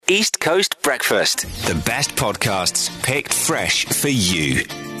East Coast Breakfast. The best podcasts picked fresh for you.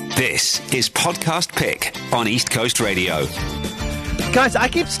 This is Podcast Pick on East Coast Radio. Guys, I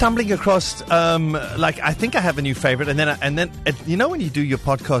keep stumbling across, I think I have a new favorite, and then you know when you do your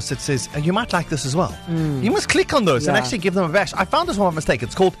podcast, it says, you might like this as well. You must click on those and actually give them a bash. I found this one by mistake.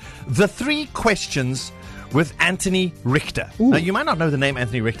 It's called The 3 Questions with Anthony Richter. Now, you might not know the name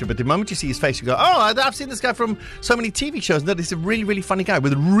Anthony Richter, but the moment you see his face, you go, oh, I've seen this guy from so many TV shows. No, he's a really, really funny guy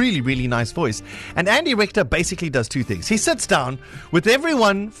with a really, really nice voice. And Andy Richter basically does 2 things. He sits down with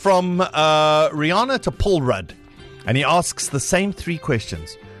everyone from Rihanna to Paul Rudd, and he asks the same 3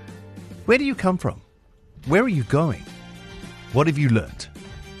 questions. Where do you come from? Where are you going? What have you learned?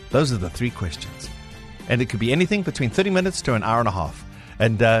 Those are the 3 questions. And it could be anything between 30 minutes to an hour and a half.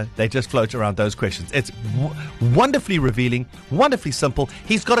 And they just float around those questions. It's wonderfully revealing, wonderfully simple.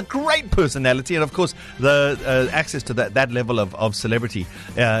 He's got a great personality. And, of course, the access to that level of celebrity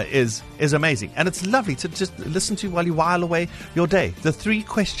is amazing. And it's lovely to just listen to while you while away your day. The 3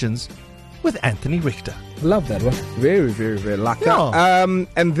 Questions with Anthony Richter. Love that one. Very, very, very lucky. Yeah.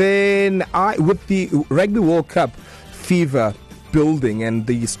 And then with the Rugby World Cup fever building and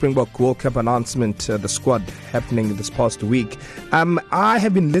the Springbok World Cup announcement, the squad happening this past week, I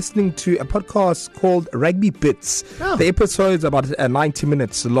have been listening to a podcast called Rugby Bits. The episode's about 90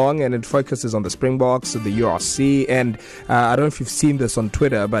 minutes long, and it focuses on the Springboks, the URC, and I don't know if you've seen this on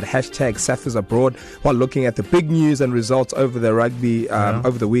Twitter, but hashtag Saffers Abroad, while looking at the big news and results over the rugby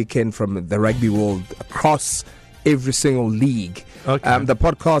over the weekend from the rugby world across every single league. Okay. The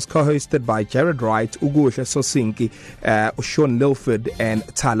podcast co-hosted by Jared Wright, Ugosha Sosinki, Sean Lilford, and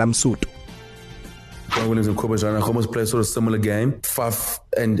Talam Soot. Williams and Kobus almost play a sort of similar game. Faf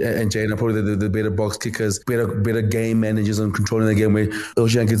and Jane are probably the better box kickers, better game managers and controlling the game, where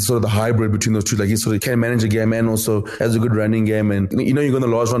Ocean gets sort of the hybrid between those two. Like he sort of can manage a game and also has a good running game. And you know, you go in the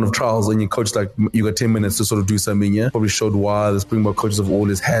last round of trials and your coach, like, you got 10 minutes to sort of do something. Yeah, probably showed why the Springbok coaches have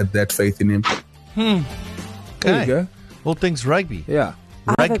always had that faith in him. There you go. All things rugby. Yeah.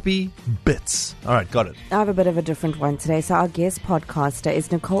 Rugby Bits. All right, got it. I have a bit of a different one today. So our guest podcaster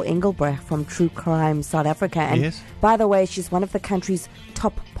is Nicole Engelbrecht from True Crime South Africa. And Yes. by the way, she's one of the country's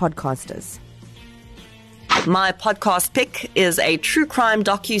top podcasters. My podcast pick is a true crime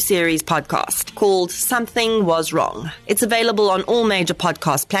docu-series podcast called Something Was Wrong. It's available on all major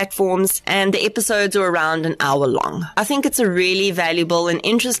podcast platforms, and the episodes are around an hour long. I think it's a really valuable and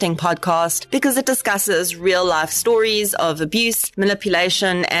interesting podcast because it discusses real-life stories of abuse,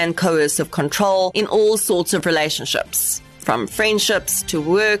 manipulation, and coercive control in all sorts of relationships, from friendships to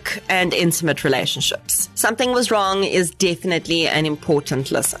work and intimate relationships. Something Was Wrong is definitely an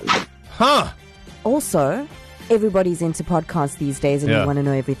important listen. Also, everybody's into podcasts these days, and you want to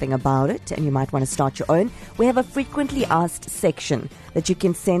know everything about it, and you might want to start your own. We have a frequently asked section that you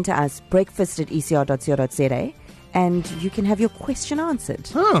can send to us, breakfast@ecr.co.za, and you can have your question answered.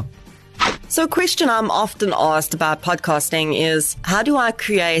 So a question I'm often asked about podcasting is, how do I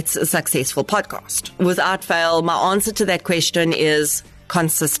create a successful podcast? Without fail, my answer to that question is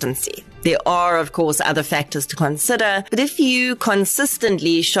consistency. There are, of course, other factors to consider, but if you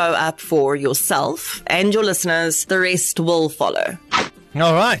consistently show up for yourself and your listeners, the rest will follow.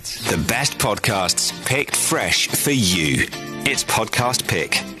 All right. The best podcasts picked fresh for you. It's Podcast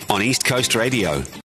Pick on East Coast Radio.